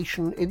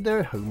representation in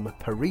their home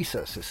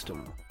Parisa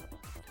system.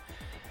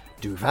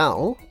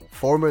 Duval,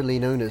 formerly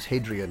known as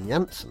Hadrian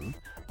Jansen,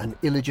 an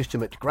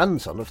illegitimate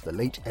grandson of the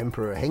late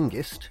Emperor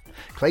Hengist,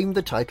 claimed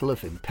the title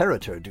of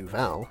Imperator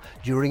Duval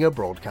during a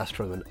broadcast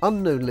from an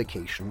unknown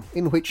location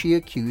in which he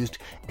accused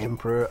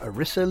Emperor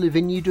Arissa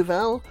Livigny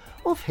Duval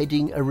of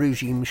heading a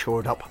regime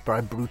shored up by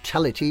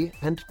brutality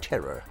and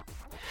terror.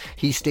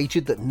 He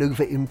stated that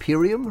Nova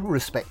Imperium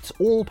respects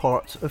all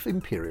parts of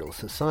imperial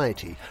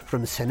society,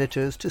 from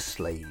senators to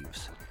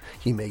slaves.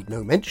 He made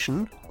no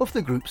mention of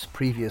the group's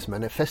previous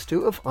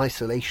manifesto of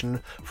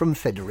isolation from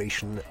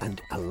Federation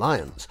and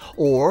Alliance,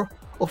 or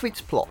of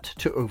its plot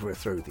to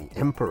overthrow the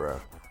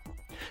Emperor.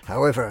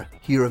 However,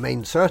 he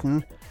remained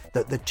certain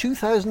that the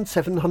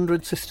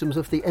 2,700 systems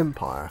of the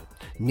Empire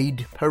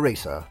need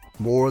Parisa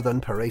more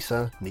than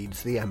Parisa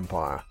needs the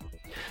Empire,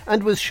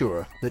 and was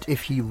sure that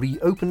if he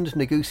reopened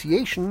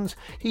negotiations,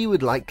 he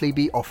would likely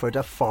be offered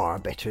a far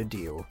better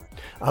deal,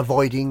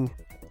 avoiding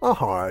a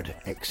hard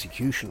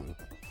execution.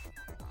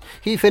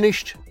 He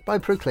finished by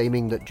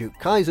proclaiming that Duke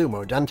Kaizo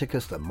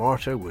Mordanticus the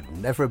Martyr would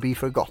never be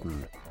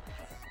forgotten.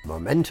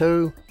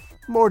 Memento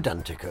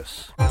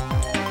Mordanticus.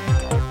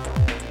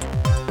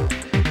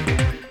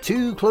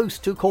 Too close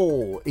to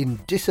call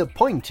in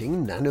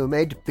disappointing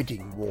Nanomed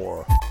bidding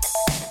war.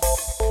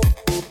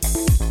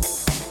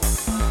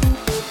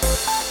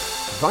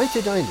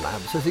 Vitadyne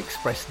Labs has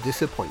expressed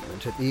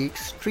disappointment at the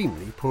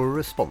extremely poor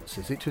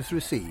responses it has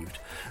received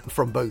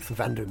from both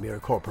Vandermeer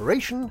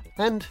Corporation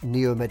and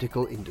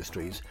Neomedical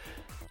Industries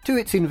to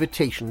its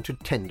invitation to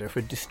tender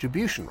for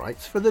distribution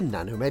rights for the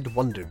Nanomed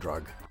wonder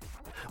drug,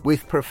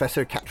 with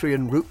Professor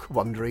Catrion Rook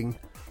wondering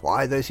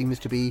why there seems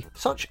to be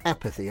such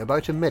apathy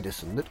about a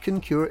medicine that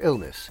can cure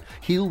illness,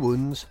 heal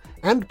wounds,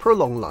 and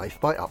prolong life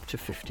by up to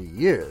 50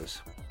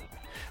 years.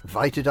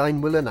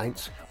 Vitadyne will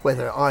announce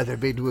whether either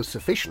bid was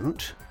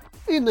sufficient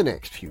in the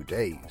next few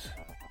days.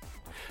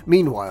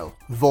 Meanwhile,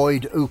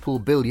 Void Opal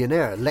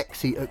billionaire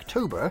Lexi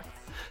October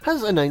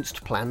has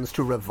announced plans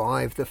to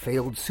revive the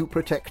failed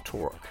Supertech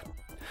Torque.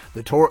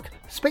 The Torque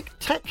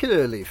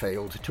spectacularly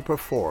failed to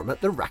perform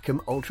at the Rackham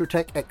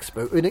Ultratech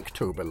Expo in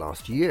October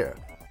last year.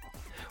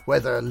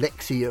 Whether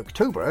Lexi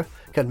October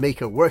can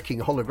make a working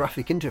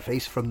holographic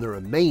interface from the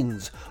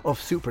remains of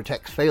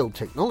Supertech's failed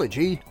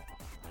technology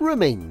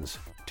remains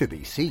to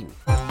be seen.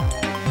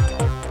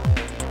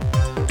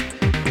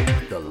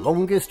 The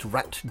longest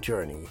rat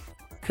journey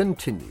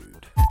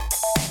continued.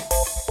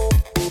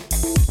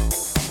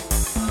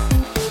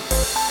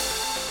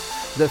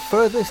 The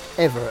furthest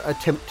ever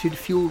attempted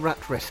fuel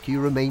rat rescue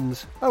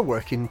remains a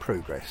work in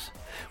progress,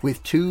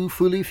 with 2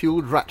 fully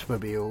fueled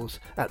ratmobiles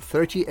at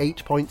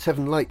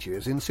 38.7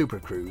 light-years in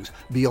Supercruise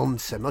beyond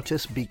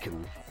Semotis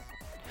Beacon.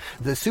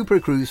 The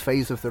Supercruise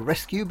phase of the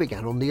rescue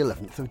began on the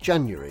 11th of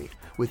January,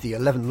 with the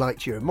 11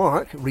 light-year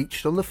mark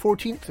reached on the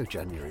 14th of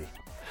January,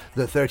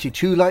 the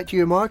 32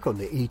 light-year mark on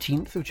the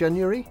 18th of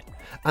January,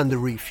 and the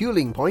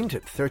refuelling point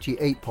at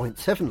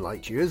 38.7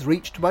 light-years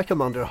reached by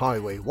Commander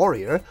Highway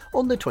Warrior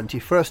on the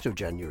 21st of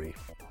January.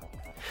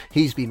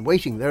 He's been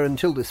waiting there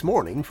until this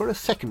morning for a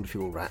second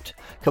fuel rat,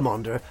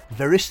 Commander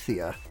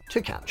Veristhia, to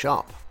catch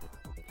up.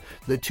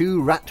 The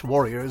 2 rat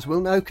warriors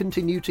will now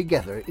continue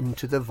together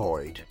into the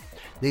void.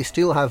 They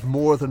still have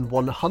more than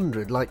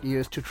 100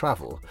 light-years to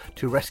travel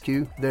to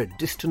rescue their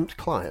distant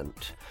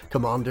client,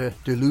 Commander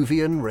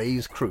Diluvian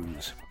Ray's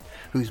Cruz,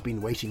 who's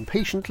been waiting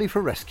patiently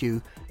for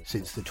rescue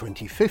since the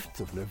 25th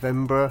of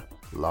November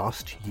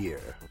last year.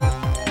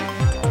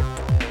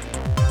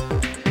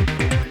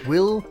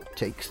 Will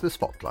takes the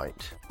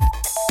spotlight.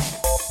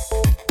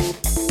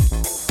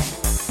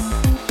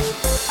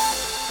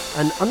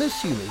 An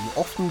unassuming,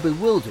 often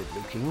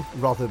bewildered-looking,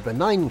 rather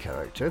benign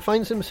character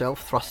finds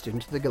himself thrust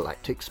into the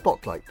galactic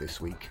spotlight this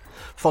week,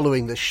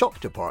 following the shock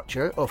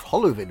departure of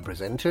Holovid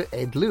presenter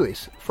Ed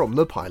Lewis from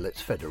the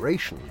Pilots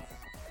Federation.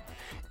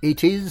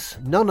 It is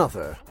none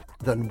other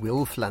than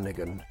Will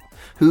Flanagan,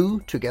 who,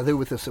 together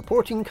with a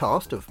supporting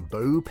cast of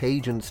Bo,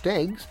 Page and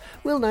Steggs,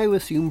 will now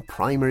assume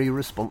primary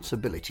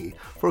responsibility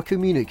for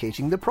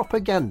communicating the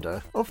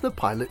propaganda of the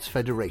Pilots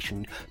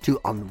Federation to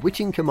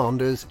unwitting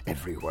commanders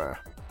everywhere.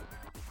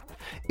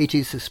 It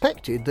is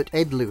suspected that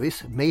Ed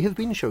Lewis may have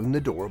been shown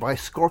the door by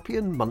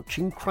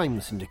scorpion-munching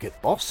crime syndicate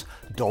boss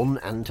Don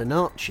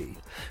Antonacci,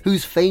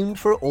 who's famed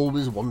for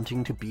always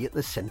wanting to be at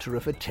the centre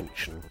of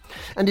attention,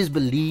 and is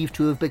believed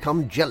to have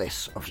become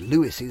jealous of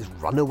Lewis's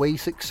runaway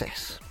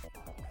success.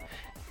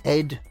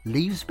 Ed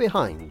leaves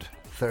behind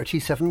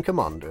 37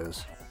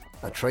 commanders,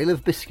 a trail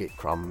of biscuit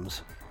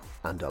crumbs,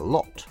 and a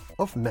lot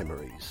of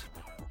memories.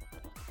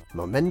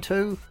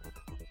 Memento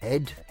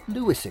Ed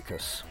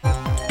Lewisicus.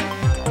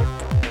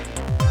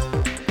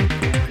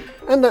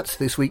 And that's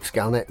this week's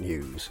Galnet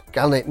News.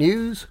 Galnet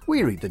News,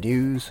 we read the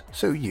news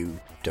so you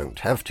don't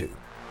have to.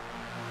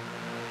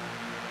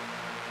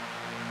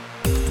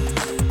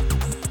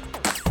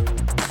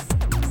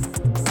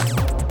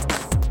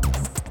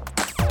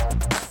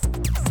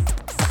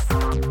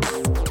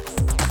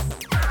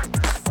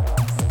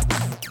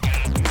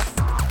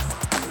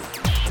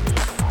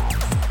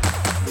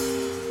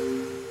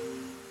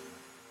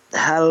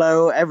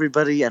 Hello,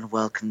 everybody, and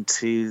welcome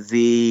to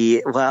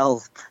the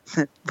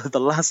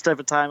last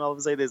ever time I'll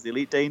say this, the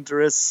Elite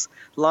Dangerous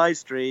live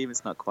stream.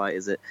 It's not quite,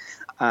 is it?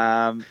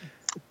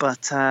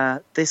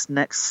 But this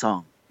next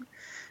song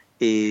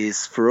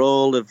is for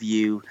all of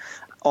you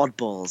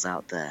oddballs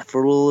out there,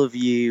 for all of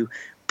you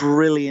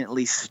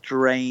brilliantly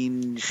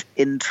strange,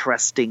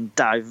 interesting,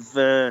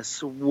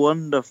 diverse,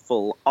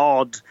 wonderful,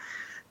 odd,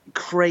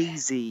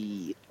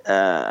 crazy,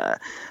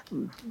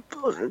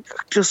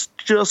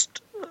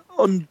 just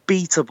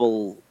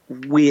unbeatable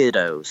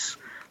weirdos.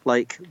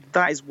 Like,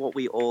 that is what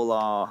we all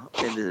are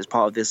as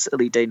part of this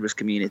Elite Dangerous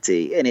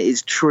community, and it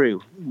is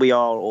true, we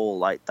are all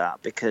like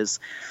that, because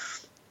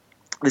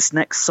this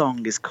next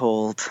song is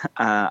called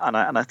and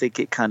I think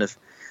it kind of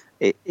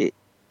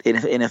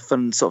in a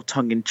fun sort of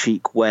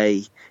tongue-in-cheek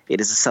way, it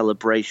is a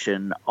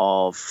celebration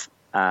of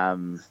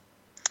how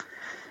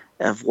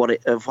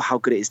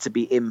good it is to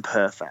be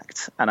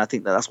imperfect, and I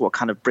think that's what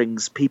kind of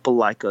brings people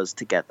like us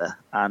together,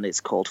 and it's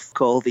called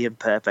The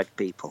Imperfect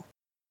People.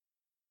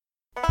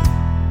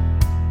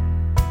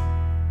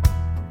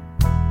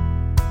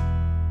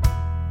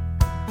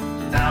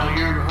 Now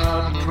you're a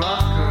hunting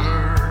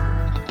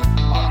trucker,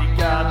 all you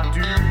gotta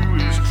do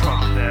is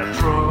truck that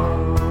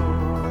truck.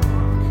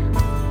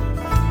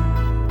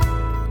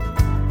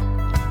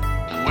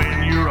 When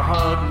you're a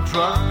hunting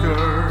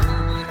trucker,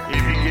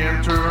 if you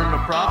can't turn a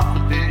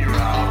profit, then you're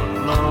out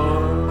of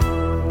luck.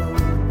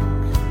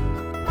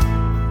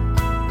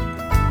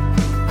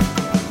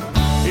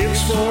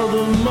 It's for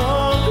the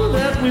mug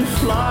that we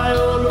fly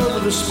all over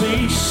the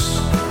space.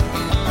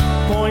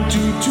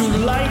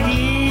 0.22 light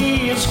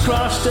years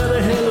crossed at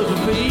a hell of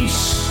a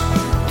pace.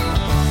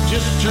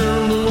 Just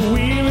turn the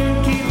wheel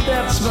and keep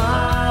that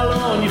smile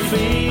on your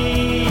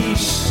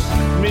face.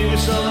 Maybe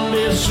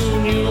someday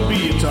soon you'll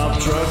be a top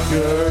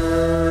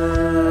trucker.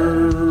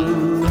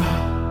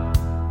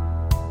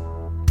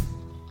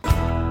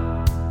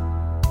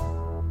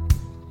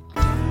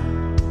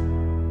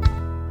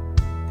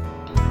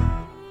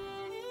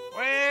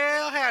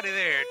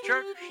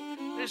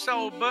 This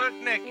old Buck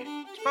Naked,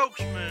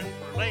 spokesman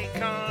for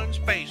Lakon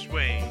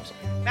Spaceways,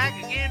 back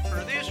again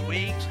for this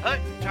week's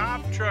Hutton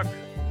Top Trucker.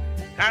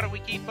 How do we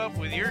keep up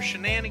with your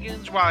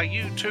shenanigans while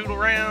you tootle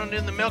around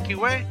in the Milky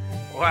Way?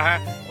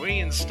 Why, we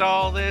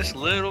install this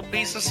little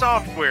piece of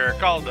software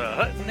called the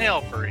Hutton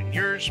Helper in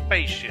your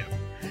spaceship.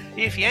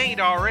 If you ain't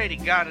already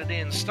got it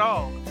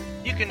installed,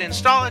 you can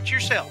install it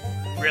yourself,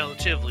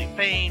 relatively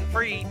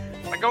pain-free,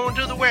 by going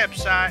to the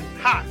website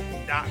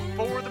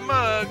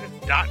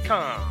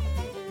hot.forthemug.com.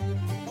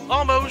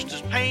 Almost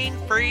as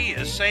pain-free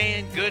as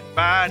saying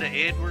goodbye to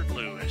Edward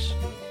Lewis.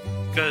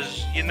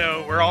 Because, you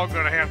know, we're all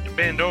going to have to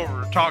bend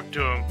over and talk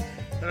to him,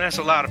 and that's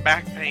a lot of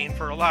back pain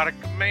for a lot of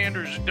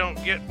commanders who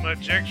don't get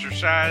much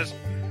exercise,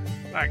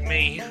 like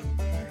me.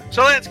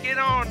 So let's get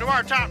on to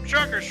our top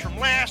truckers from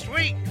last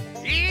week.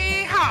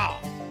 Yeehaw!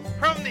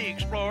 From the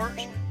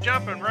Explorers,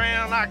 jumping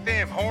around like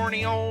them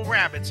horny old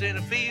rabbits in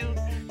a field,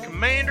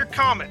 Commander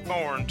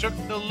Cometborn took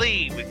the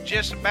lead with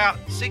just about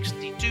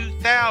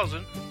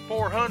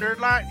 62,400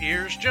 light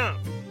years jump.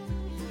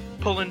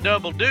 Pulling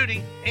double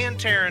duty and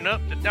tearing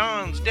up the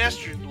Don's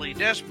Dastardly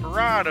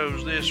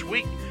Desperados this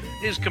week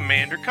is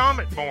Commander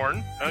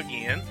Cometborn,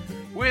 again,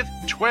 with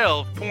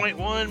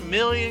 12.1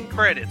 million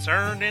credits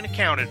earned and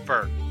accounted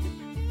for.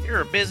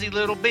 You're a busy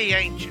little bee,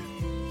 ain't you?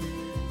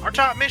 Our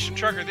top mission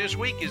trucker this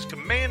week is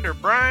Commander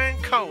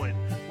Brian Cohen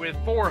with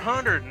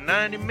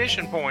 490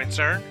 mission points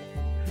earned.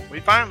 We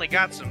finally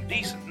got some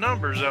decent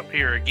numbers up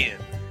here again.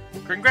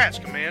 Congrats,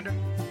 Commander.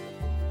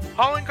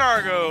 Hauling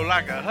cargo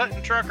like a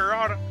Hutton trucker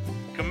oughta,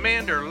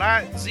 Commander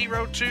Light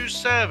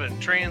 027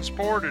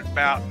 transported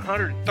about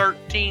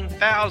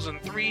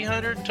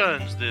 113,300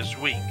 tons this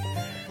week.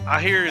 I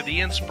hear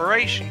the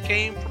inspiration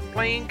came from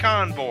playing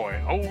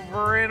convoy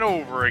over and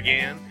over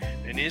again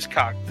in his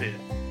cockpit.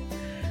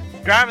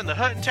 Driving the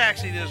Hutton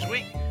taxi this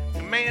week,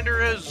 Commander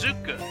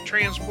Azuka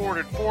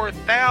transported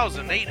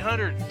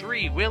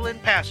 4,803 willing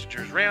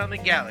passengers around the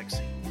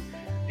galaxy.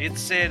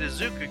 It's said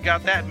Azuka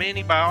got that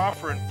many by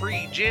offering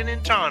free gin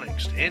and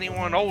tonics to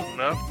anyone old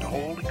enough to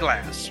hold a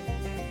glass.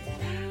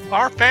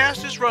 Our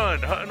fastest run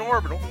to Hutton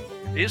Orbital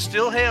is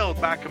still held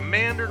by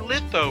Commander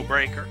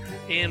Lithobreaker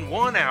in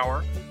 1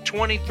 hour,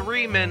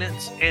 23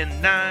 minutes,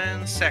 and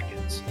 9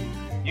 seconds.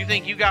 You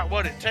think you got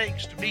what it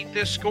takes to beat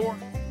this score?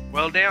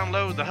 Well,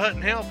 download the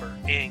Hutton Helper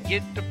and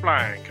get to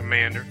flying,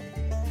 Commander.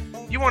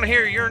 You want to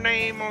hear your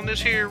name on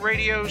this here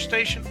radio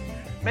station?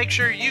 Make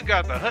sure you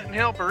got the Hutton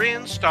Helper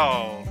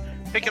installed.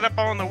 Pick it up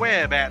on the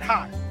web at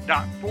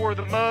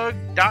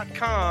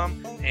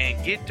hot.forthemug.com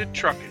and get to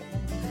trucking.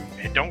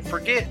 And don't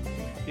forget,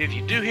 If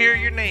you do hear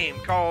your name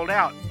called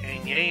out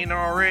and you ain't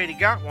already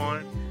got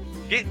one,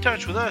 get in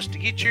touch with us to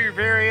get your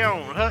very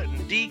own Hutton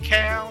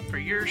decal for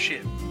your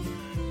ship.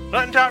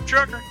 Hutton Top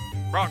Trucker,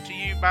 brought to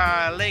you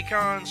by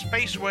Lakon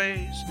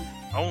Spaceways,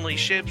 only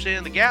ships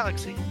in the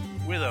galaxy,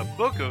 with a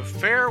book of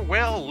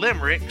farewell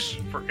limericks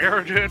for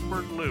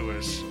Edward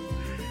Lewis.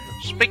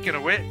 Speaking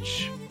of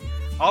which,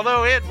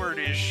 although Edward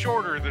is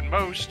shorter than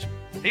most,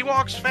 he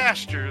walks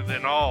faster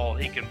than all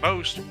he can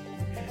boast.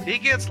 He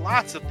gets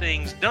lots of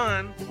things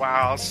done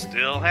while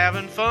still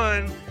having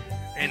fun,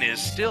 and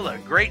is still a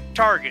great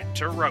target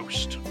to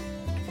roast.